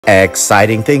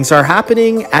Exciting things are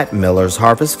happening at Miller's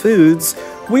Harvest Foods.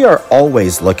 We are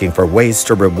always looking for ways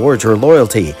to reward your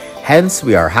loyalty. Hence,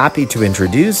 we are happy to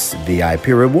introduce VIP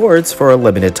rewards for a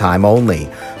limited time only.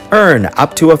 Earn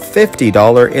up to a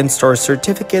 $50 in-store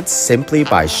certificate simply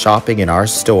by shopping in our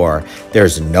store.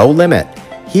 There's no limit.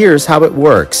 Here's how it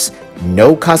works.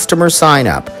 No customer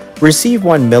sign-up. Receive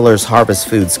one Miller's Harvest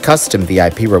Foods custom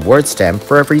VIP reward stamp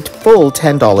for every full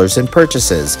 $10 in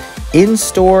purchases.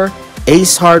 In-store,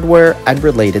 Ace Hardware, and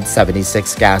related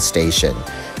 76 gas station.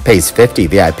 Paste 50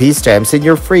 VIP stamps in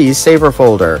your free Saver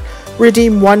folder.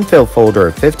 Redeem one fill folder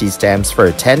of 50 stamps for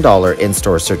a $10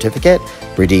 in-store certificate.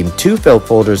 Redeem two fill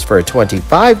folders for a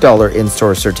 $25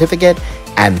 in-store certificate.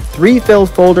 And three fill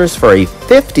folders for a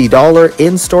 $50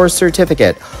 in-store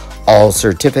certificate. All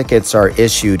certificates are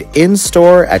issued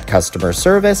in-store at customer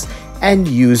service and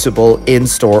usable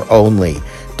in-store only.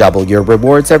 Double your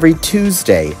rewards every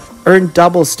Tuesday. Earn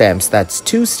double stamps, that's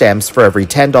 2 stamps for every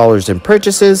 $10 in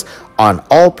purchases on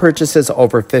all purchases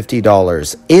over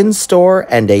 $50, in-store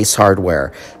and Ace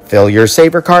Hardware. Fill your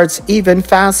Saver cards even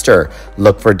faster.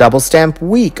 Look for double stamp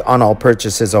week on all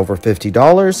purchases over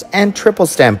 $50 and triple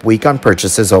stamp week on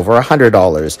purchases over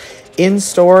 $100,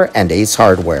 in-store and Ace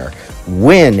Hardware.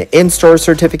 Win in-store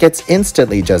certificates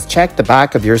instantly. Just check the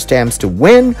back of your stamps to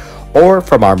win, or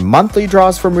from our monthly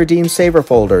draws from Redeem Saver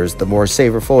folders. The more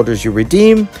Saver folders you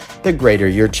redeem, the greater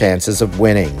your chances of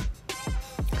winning.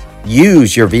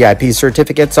 Use your VIP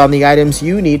certificates on the items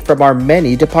you need from our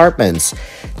many departments.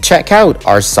 Check out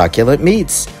our succulent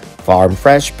meats, farm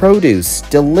fresh produce,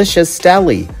 delicious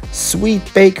deli,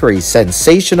 sweet bakery,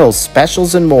 sensational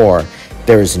specials, and more.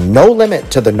 There is no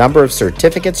limit to the number of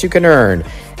certificates you can earn.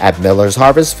 At Miller's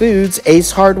Harvest Foods,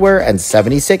 Ace Hardware, and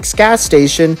 76 gas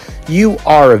station, you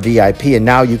are a VIP, and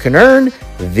now you can earn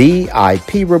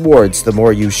VIP rewards. The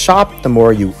more you shop, the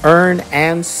more you earn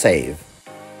and save.